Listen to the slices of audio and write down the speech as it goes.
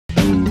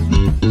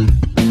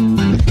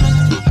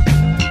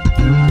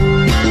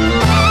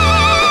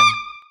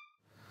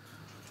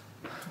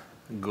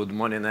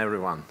morning,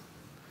 everyone.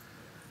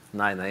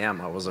 9 a.m.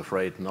 I was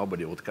afraid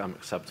nobody would come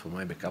except for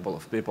maybe a couple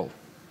of people,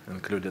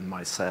 including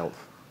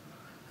myself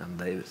and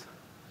David.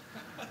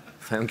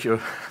 Thank you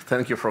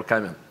for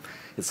coming.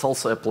 It's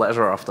also a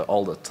pleasure after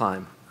all that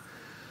time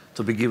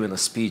to be giving a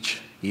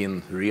speech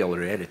in real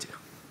reality.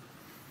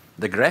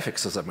 The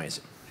graphics is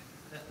amazing.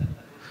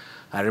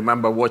 I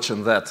remember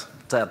watching that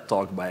TED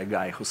talk by a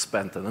guy who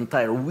spent an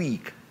entire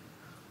week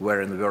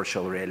wearing a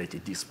virtual reality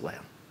display.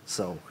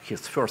 So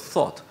his first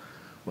thought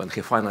when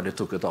he finally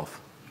took it off,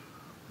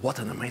 what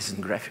an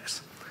amazing graphics.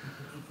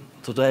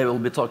 Today we'll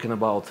be talking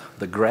about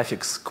the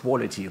graphics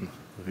quality in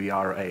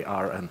VR,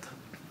 AR, and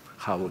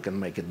how we can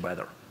make it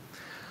better.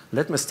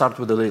 Let me start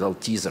with a little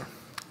teaser.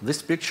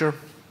 This picture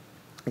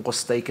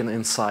was taken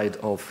inside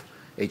of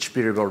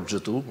HP Reverb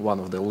G2, one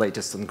of the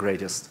latest and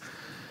greatest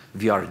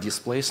VR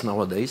displays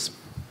nowadays,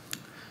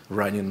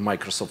 running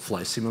Microsoft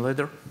Flight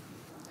Simulator.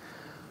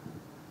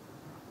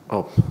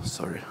 Oh,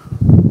 sorry.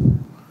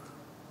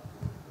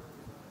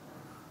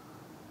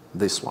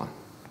 This one.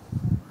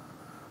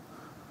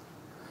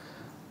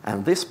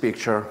 And this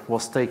picture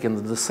was taken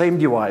with the same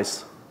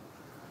device,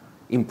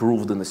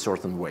 improved in a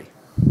certain way.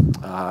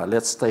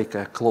 Let's take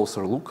a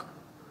closer look.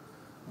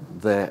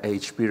 The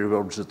HP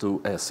Reverb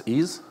G2 as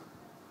is,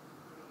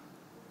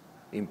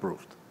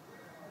 improved.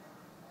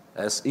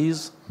 As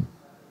is,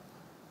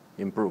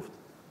 improved.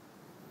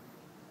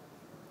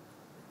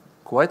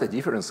 Quite a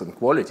difference in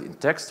quality, in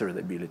text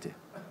readability.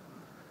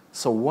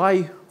 So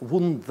why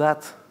wouldn't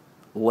that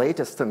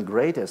latest and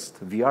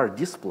greatest VR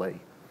display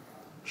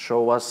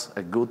show us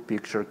a good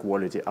picture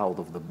quality out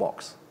of the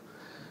box?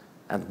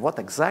 And what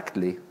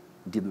exactly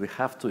did we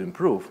have to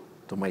improve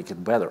to make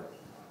it better?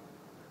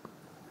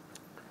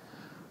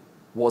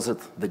 Was it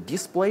the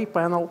display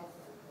panel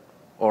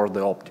or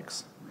the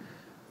optics?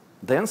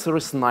 The answer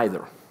is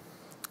neither.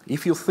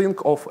 If you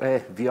think of a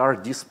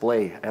VR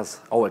display as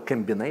a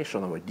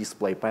combination of a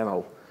display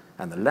panel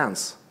and a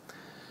lens,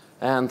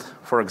 and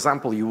for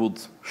example, you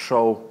would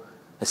show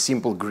a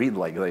simple grid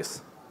like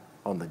this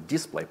on the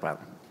display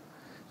panel,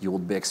 you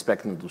would be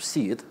expecting to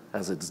see it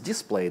as it's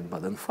displayed,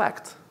 but in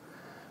fact,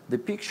 the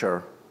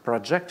picture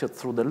projected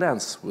through the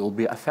lens will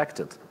be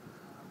affected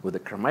with the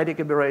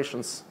chromatic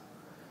aberrations,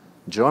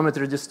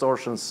 geometry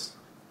distortions,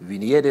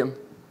 vignetting,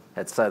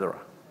 etc.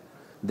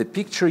 The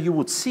picture you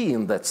would see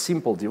in that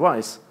simple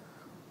device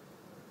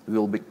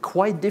will be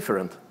quite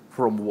different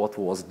from what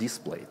was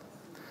displayed.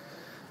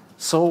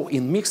 So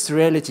in mixed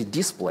reality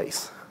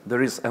displays,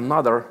 there is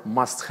another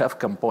must-have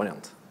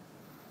component,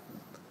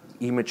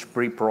 image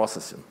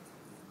pre-processing,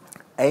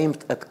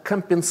 aimed at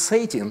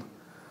compensating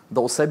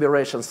those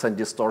aberrations and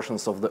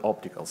distortions of the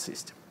optical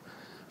system.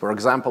 For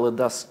example, it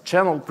does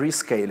channel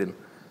pre-scaling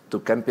to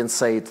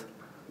compensate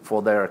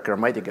for their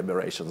chromatic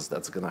aberrations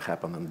that's going to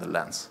happen in the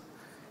lens.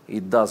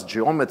 It does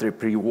geometry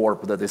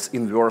pre-warp that is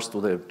inverse to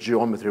the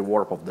geometry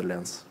warp of the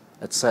lens,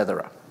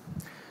 etc.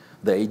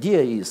 The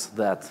idea is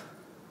that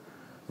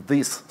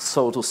this,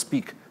 so to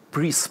speak,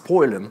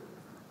 pre-spoiling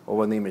of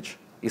an image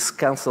is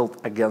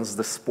canceled against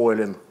the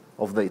spoiling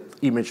of the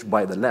image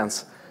by the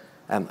lens,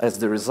 and as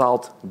the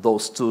result,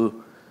 those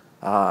two,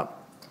 the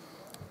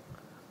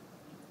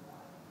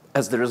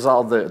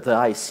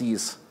eye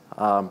sees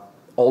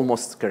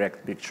almost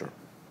correct picture.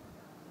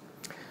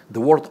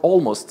 The word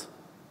almost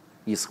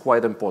is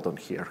quite important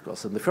here,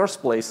 because in the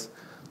first place,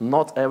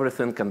 not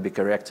everything can be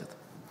corrected.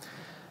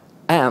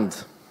 And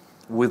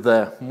with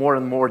the more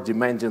and more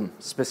demanding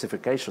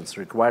specifications,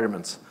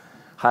 requirements,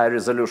 higher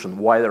resolution,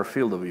 wider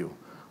field of view,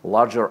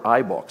 larger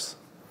eye box,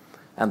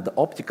 and the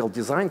optical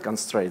design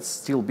constraints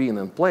still being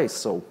in place,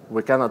 so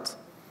we cannot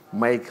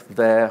make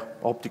the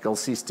optical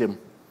system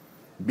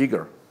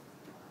bigger.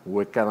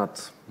 We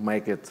cannot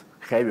make it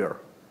heavier,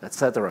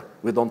 etc.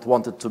 We don't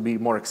want it to be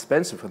more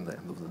expensive at the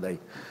end of the day.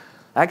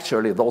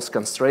 Actually, those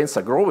constraints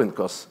are growing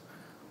because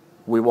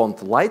we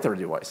want lighter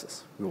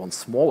devices. We want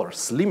smaller,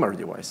 slimmer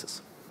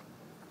devices.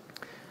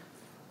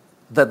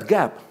 That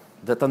gap,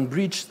 that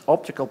unbridged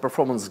optical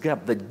performance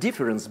gap, the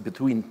difference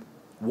between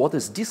what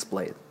is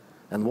displayed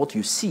and what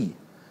you see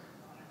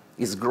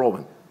is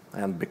growing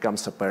and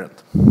becomes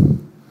apparent.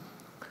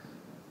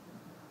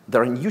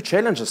 There are new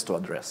challenges to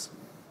address.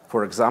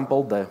 For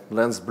example, the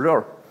lens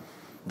blur.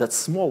 That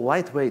small,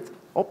 lightweight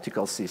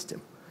optical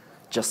system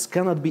just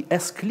cannot be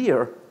as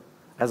clear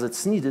as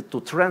it's needed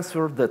to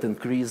transfer that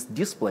increased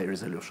display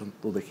resolution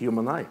to the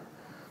human eye.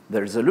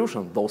 The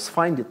resolution, those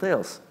fine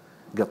details,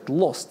 get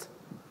lost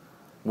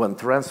when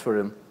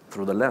transferring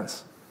through the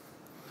lens.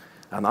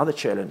 Another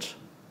challenge,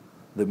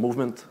 the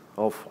movement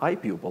of eye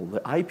pupil.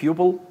 The eye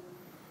pupil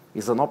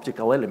is an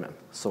optical element,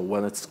 so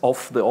when it's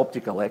off the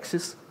optical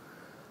axis,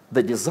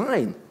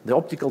 the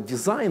optical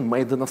design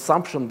made an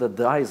assumption that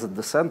the eye is at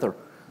the center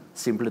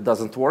simply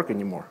doesn't work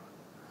anymore.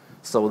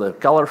 So the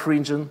color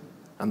fringing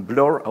and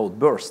blur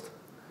outburst.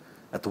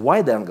 At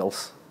wide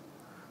angles,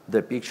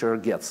 the picture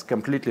gets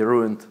completely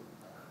ruined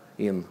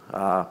in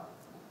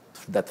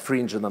that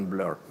fringing and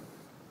blur.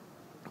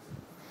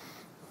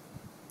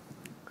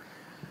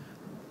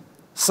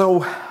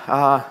 So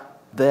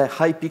the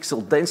high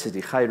pixel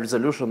density, high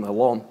resolution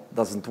alone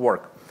doesn't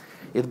work.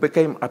 It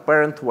became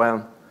apparent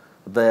when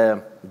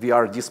the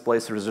VR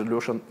display's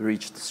resolution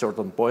reached a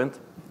certain point.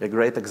 A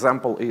great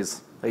example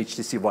is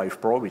HTC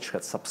Vive Pro, which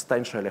had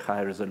substantially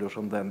higher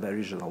resolution than the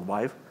original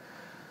Vive.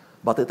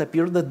 But it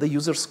appeared that the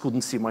users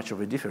couldn't see much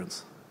of a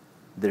difference.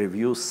 The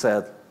reviews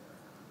said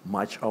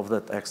much of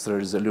that extra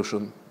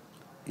resolution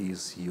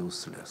is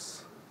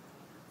useless.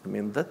 I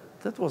mean,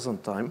 that was on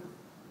time,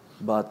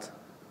 but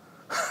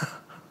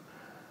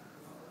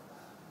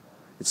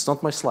it's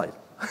not my slide.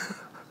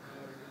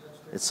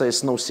 It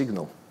says no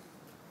signal.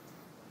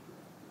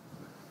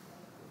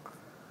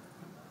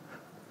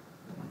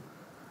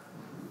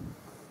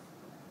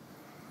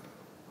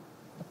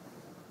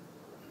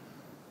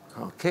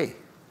 Okay.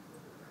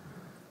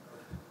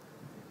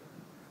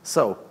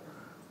 So,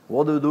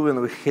 what do we do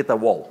when we hit a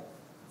wall?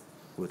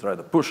 We try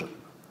to push it.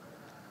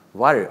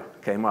 Varjo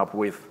came up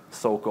with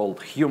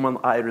so-called human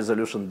eye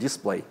resolution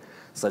display,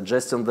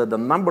 suggesting that the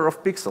number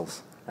of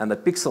pixels and the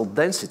pixel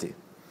density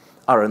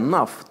are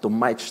enough to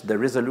match the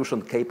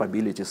resolution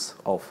capabilities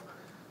of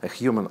a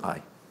human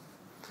eye.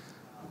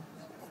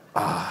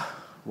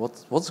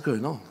 What's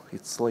going on?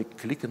 It's like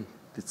clicking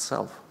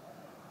itself.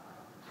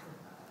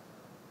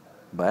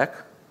 Back?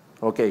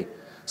 Okay,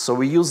 so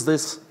we use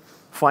this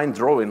fine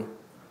drawing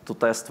to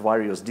test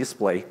Varjo's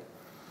display.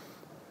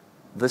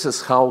 This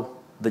is how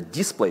the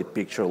display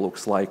picture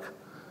looks like,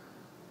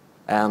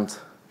 and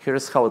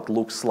here's how it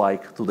looks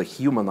like to the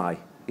human eye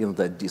in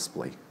that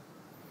display.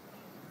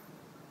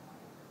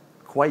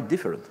 Quite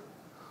different.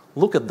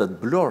 Look at that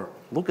blur,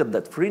 look at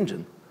that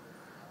fringing.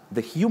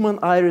 The human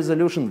eye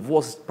resolution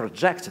was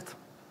projected,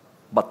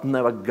 but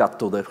never got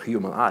to the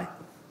human eye.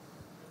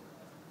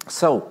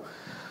 So,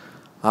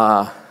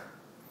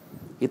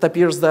 it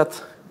appears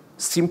that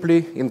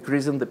simply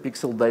increasing the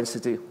pixel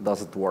density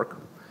doesn't work.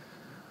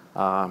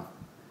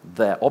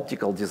 The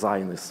optical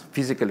design is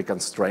physically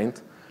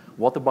constrained.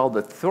 What about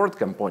the third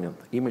component,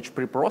 image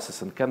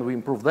preprocessing? Can we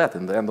improve that?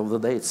 In the end of the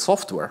day, it's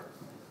software.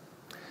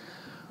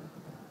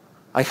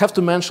 I have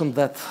to mention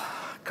that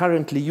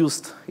currently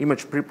used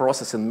image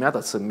preprocessing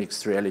methods in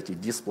mixed reality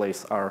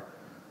displays are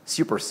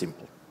super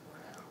simple,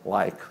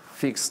 like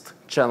fixed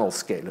channel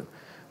scaling,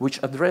 which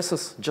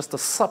addresses just a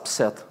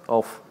subset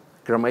of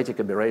chromatic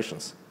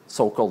aberrations,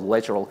 so-called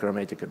lateral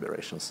chromatic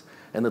aberrations.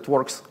 And it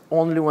works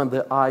only when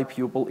the eye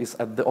pupil is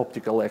at the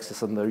optical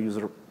axis and the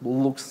user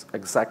looks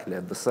exactly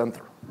at the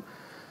center.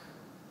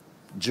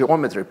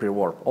 Geometry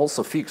pre-warp,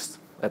 also fixed.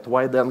 At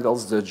wide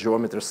angles, the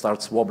geometry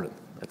starts wobbling,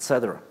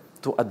 etc.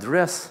 To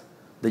address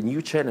the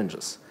new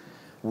challenges,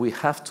 we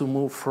have to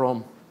move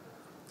from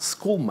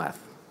school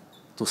math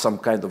to some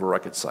kind of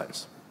rocket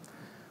science.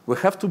 We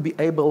have to be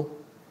able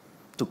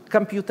to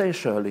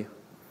computationally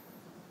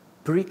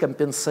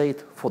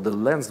pre-compensate for the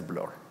lens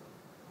blur.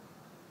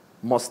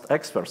 Most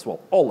experts, well,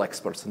 all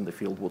experts in the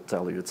field would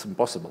tell you it's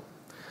impossible.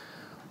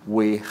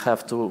 We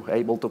have to be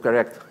able to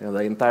correct the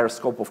entire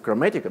scope of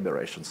chromatic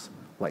aberrations,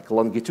 like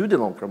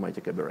longitudinal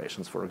chromatic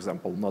aberrations, for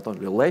example, not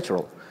only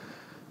lateral.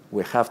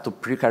 We have to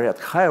pre-correct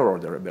higher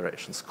order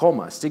aberrations,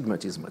 coma,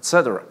 astigmatism,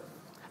 etc.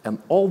 And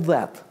all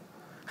that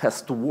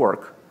has to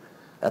work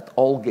at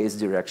all gaze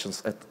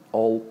directions, at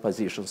all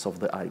positions of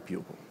the eye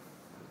pupil.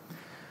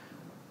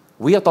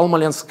 We at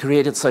Almalence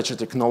created such a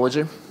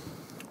technology.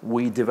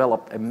 We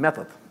developed a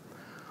method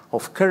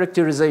of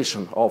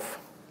characterization of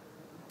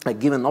a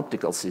given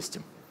optical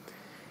system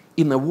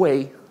in a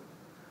way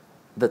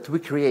that we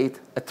create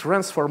a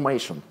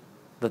transformation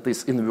that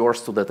is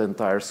inverse to that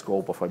entire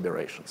scope of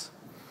aberrations.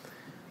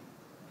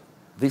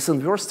 This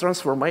inverse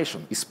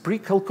transformation is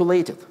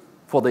pre-calculated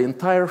for the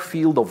entire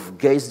field of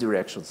gaze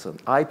directions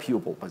and eye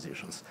pupil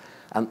positions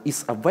and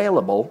is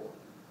available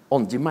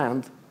on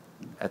demand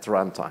at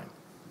runtime.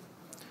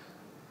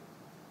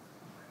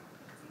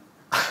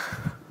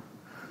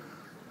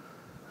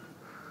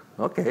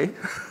 Okay.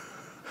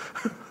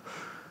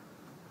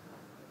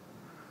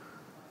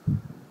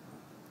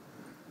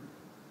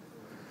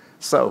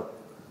 So,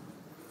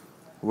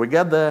 we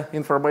get the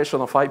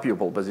information of eye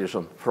pupil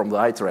position from the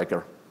eye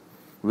tracker.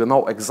 We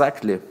know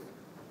exactly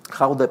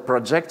how the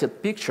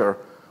projected picture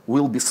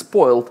will be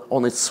spoiled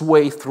on its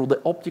way through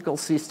the optical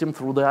system,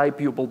 through the eye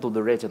pupil to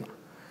the retina.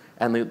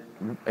 And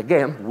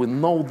again, we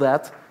know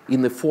that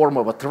in the form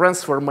of a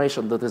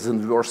transformation that is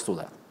inverse to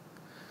that.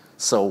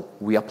 So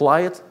we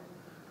apply it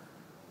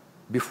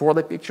before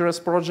the picture is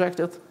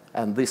projected,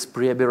 and this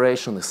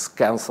pre-aberration is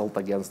canceled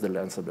against the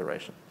lens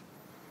aberration.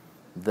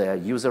 The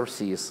user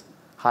sees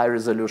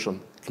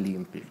high-resolution,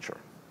 clean picture.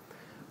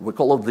 We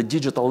call it the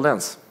digital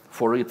lens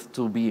for it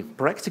to be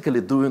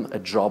practically doing a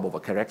job of a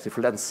corrective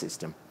lens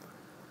system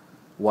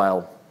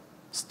while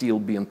still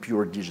being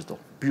pure digital,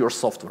 pure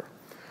software.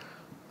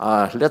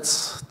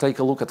 Let's take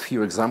a look at a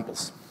few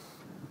examples.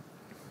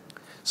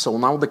 So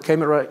now the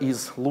camera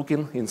is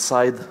looking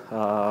inside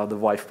the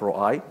Vive Pro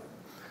eye.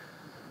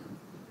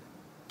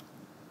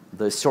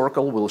 The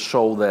circle will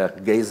show the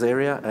gaze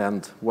area,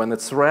 and when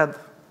it's red,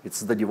 it's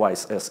the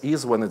device as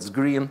is. When it's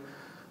green,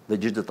 the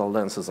digital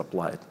lens is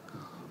applied.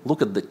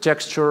 Look at the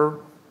texture,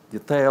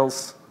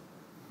 details,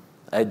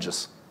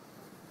 edges.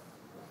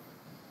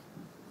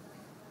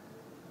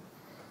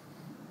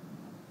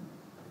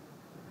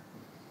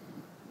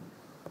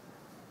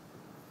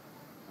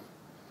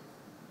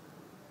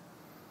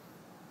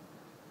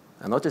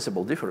 A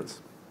noticeable difference.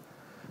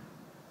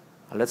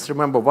 Let's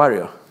remember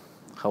Varjo,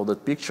 how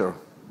that picture,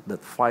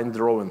 that fine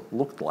drawing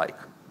looked like.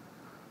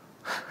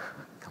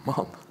 Come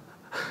on.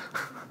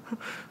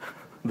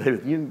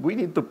 David, we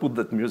need to put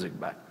that music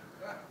back.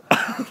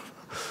 I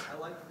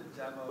like the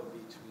demo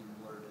between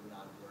blurred and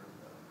not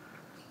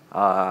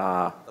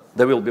blurred, though.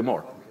 There will be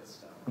more.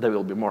 There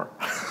will be more.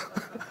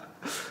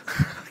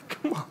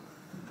 Come on.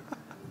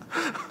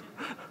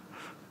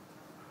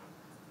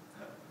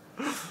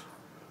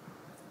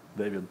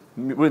 David,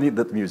 we need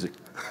that music.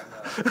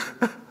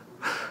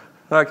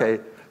 Okay,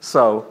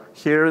 so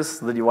here's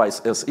the device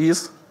as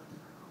is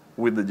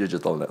with the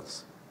digital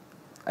lens.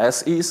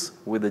 As is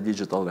with the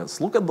digital lens.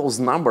 Look at those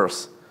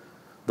numbers,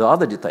 the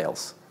other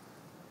details.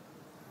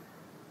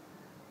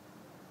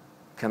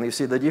 Can you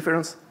see the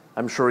difference?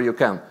 I'm sure you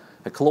can.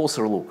 A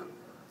closer look.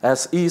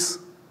 As is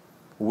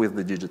with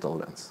the digital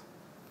lens.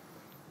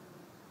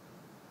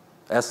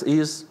 As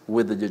is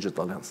with the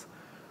digital lens.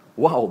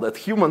 Wow, that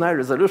human eye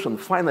resolution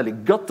finally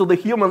got to the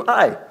human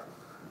eye.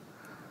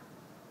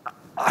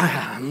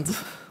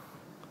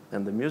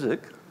 And the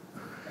music.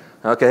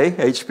 Okay,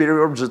 HP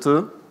Reverb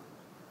G2.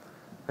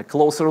 A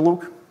closer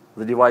look,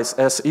 the device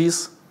as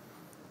is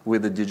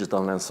with the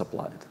digital lens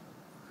applied.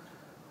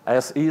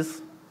 As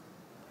is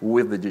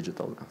with the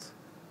digital lens.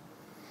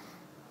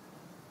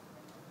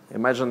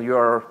 Imagine you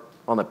are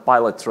on a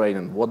pilot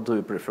training. What do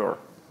you prefer?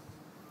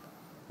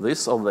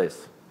 This or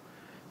this?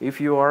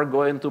 If you are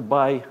going to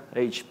buy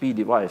HP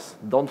device,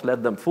 don't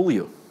let them fool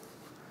you.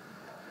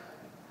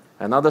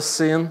 Another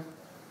scene,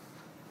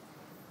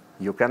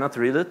 you cannot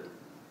read it.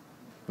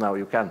 Now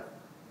you can.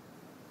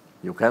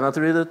 You cannot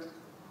read it.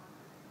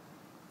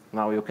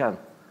 Now you can.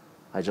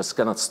 I just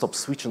cannot stop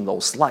switching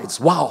those slides.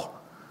 Wow!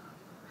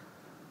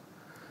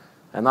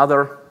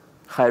 Another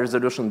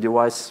high-resolution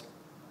device,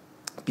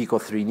 Pico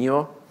 3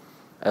 Neo,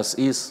 as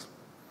is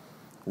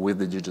with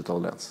the digital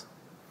lens.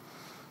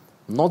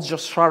 Not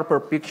just sharper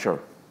picture,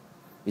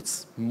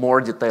 it's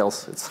more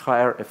details, it's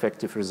higher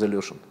effective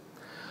resolution.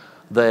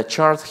 The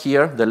chart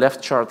here, the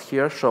left chart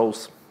here,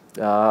 shows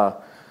the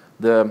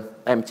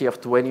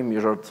MTF20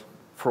 measured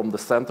from the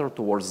center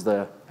towards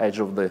the edge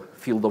of the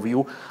field of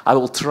view. I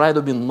will try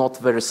to be not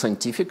very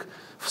scientific,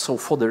 so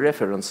for the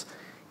reference,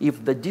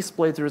 if the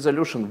displayed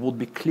resolution would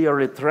be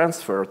clearly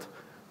transferred,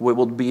 we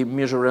would be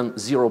measuring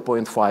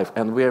 0.5,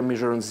 and we are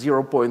measuring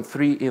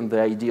 0.3 in the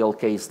ideal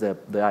case. The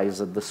eye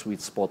is at the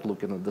sweet spot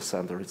looking at the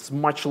center. It's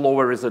much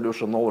lower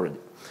resolution already.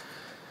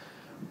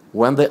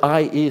 When the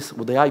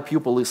eye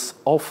pupil is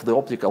off the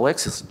optical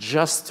axis,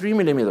 just 3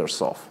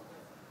 millimeters off,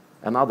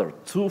 another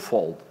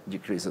twofold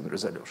decrease in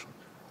resolution.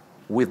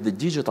 With the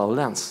digital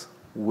lens,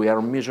 we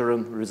are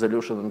measuring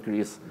resolution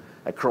increase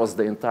across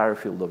the entire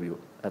field of view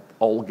at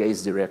all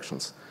gaze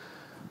directions,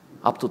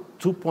 up to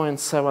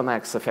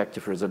 2.7x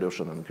effective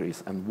resolution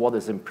increase. And what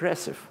is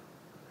impressive,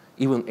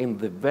 even in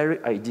the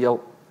very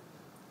ideal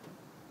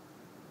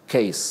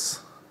case,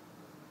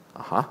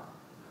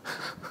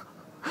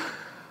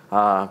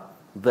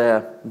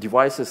 the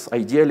device is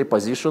ideally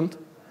positioned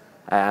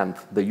and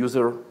the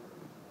user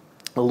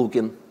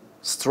looking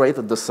straight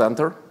at the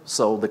center,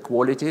 so the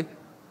quality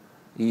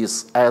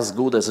is as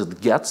good as it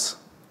gets.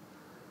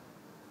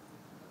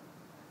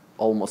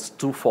 Almost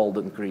twofold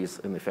increase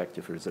in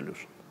effective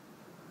resolution.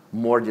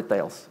 More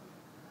details,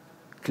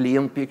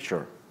 clean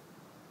picture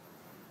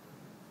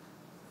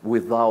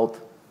without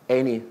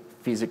any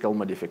physical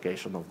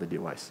modification of the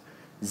device.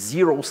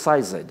 Zero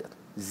size edit,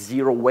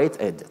 zero weight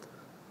edit,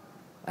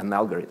 an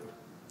algorithm.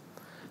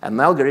 An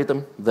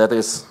algorithm that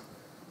is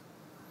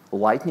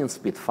lightning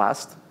speed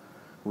fast.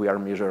 We are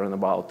measuring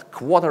about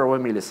 1/4 of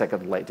a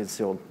millisecond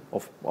latency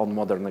on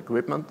modern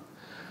equipment.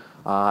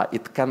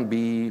 It can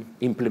be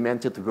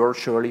implemented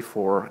virtually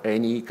for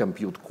any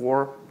compute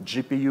core,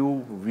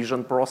 GPU,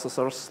 vision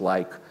processors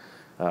like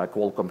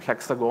Qualcomm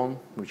Hexagon,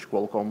 which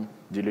Qualcomm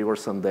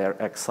delivers in their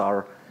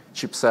XR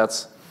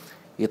chipsets.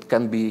 It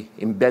can be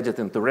embedded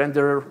into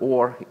renderer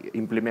or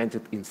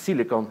implemented in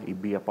silicon,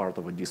 it be a part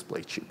of a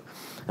display chip.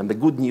 And the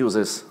good news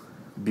is,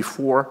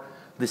 before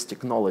this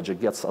technology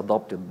gets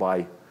adopted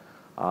by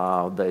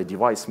the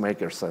device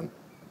makers and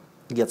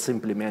gets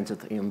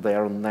implemented in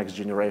their next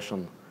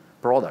generation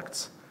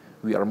products,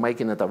 we are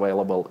making it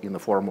available in the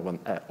form of an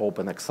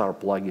OpenXR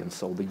plugin,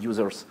 so the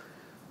users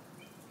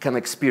can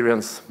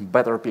experience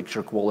better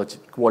picture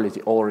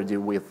quality already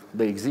with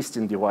the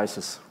existing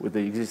devices, with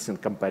the existing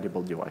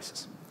compatible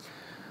devices.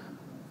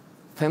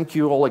 Thank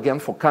you all again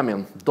for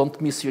coming. Don't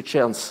miss your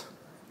chance.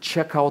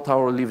 Check out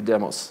our live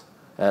demos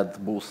at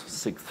booth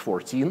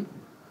 614.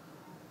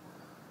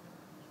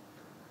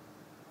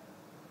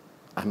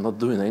 I'm not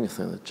doing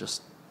anything, it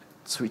just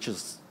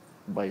switches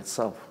by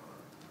itself.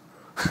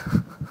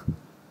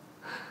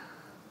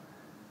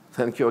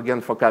 Thank you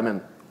again for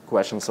coming.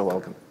 Questions are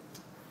welcome.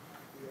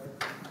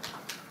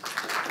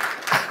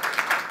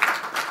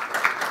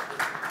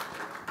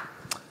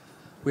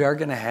 We are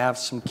going to have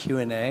some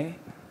Q&A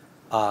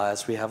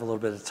as we have a little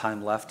bit of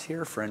time left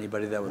here. For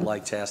anybody that would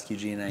like to ask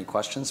Eugene any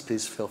questions,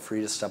 please feel free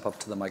to step up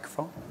to the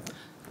microphone.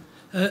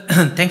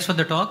 Thanks for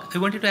the talk. I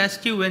wanted to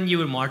ask you, when you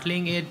were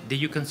modeling it,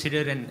 did you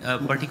consider a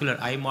particular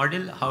eye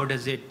model? How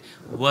does it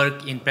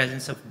work in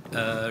presence of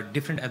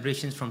different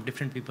aberrations from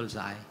different people's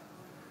eye?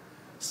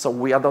 So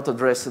we are not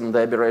addressing the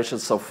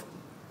aberrations of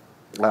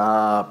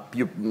the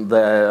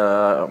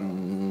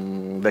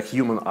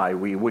human eye.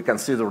 We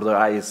consider the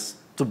eyes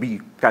to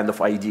be kind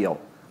of ideal.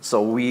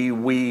 So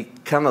we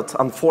cannot,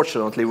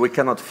 unfortunately, we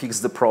cannot fix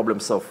the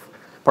problems of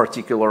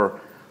particular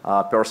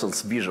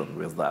person's vision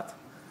with that.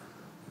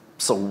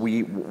 So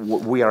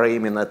we are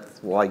aiming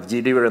at like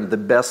delivering the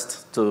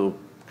best to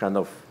kind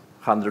of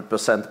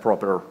 100%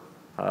 proper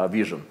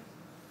vision.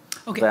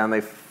 Okay. Then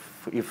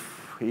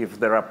if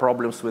there are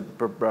problems with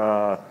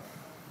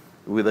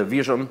the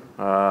vision,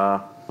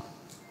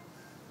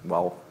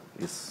 well,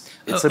 it's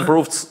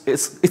improved.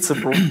 It's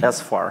improved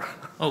as far.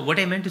 Oh, what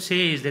I meant to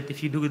say is that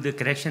if you do the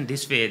correction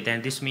this way,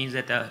 then this means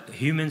that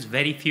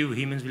very few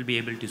humans will be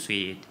able to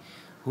see it,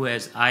 who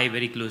has eye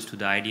very close to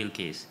the ideal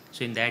case.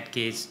 So in that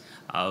case,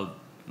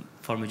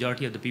 for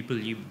majority of the people,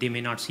 they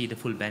may not see the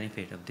full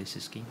benefit of this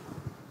scheme.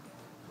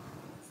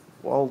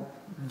 Well,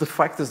 the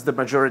fact is the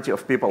majority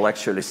of people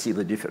actually see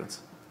the difference.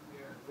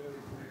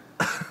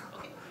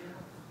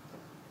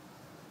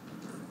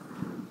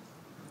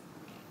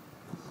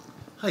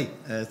 Hi,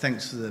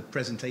 thanks for the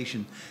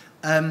presentation.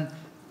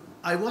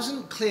 I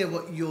wasn't clear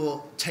what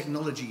your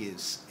technology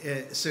is.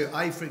 So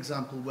I, for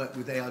example, work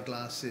with AR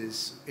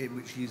glasses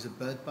which use a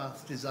bird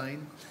bath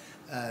design.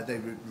 They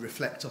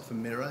reflect off a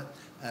mirror,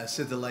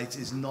 so the light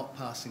is not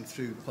passing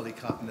through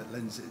polycarbonate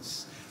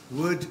lenses.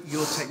 Would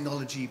your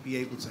technology be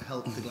able to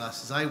help the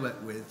glasses I work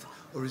with,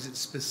 or is it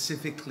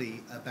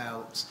specifically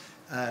about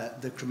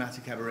the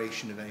chromatic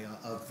aberration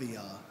of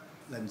VR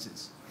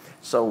lenses?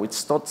 So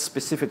it's not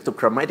specific to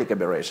chromatic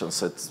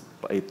aberrations.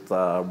 It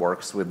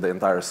works with the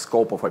entire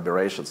scope of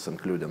aberrations,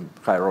 including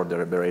higher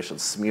order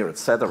aberrations, smear,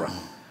 etc.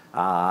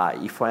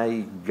 If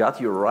I got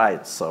you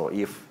right, so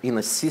if in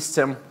a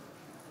system,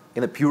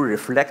 in a pure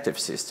reflective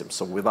system,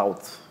 so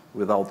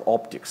without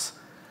optics,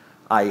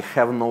 I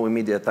have no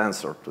immediate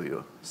answer to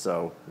you.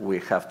 So we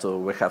have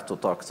to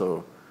talk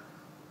to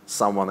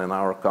someone in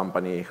our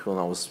company who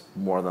knows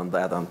more than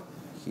that, and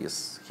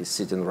he's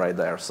sitting right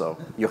there. So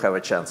you have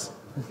a chance.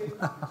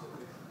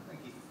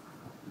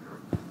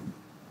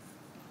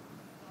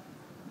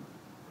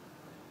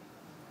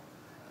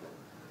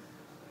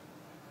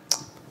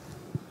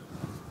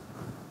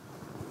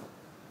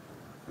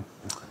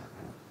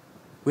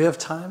 We have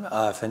time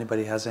if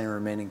anybody has any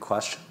remaining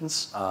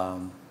questions.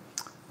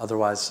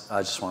 Otherwise,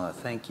 I just want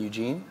to thank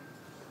Eugene.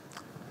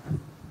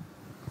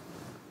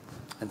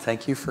 And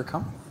thank you for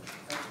coming.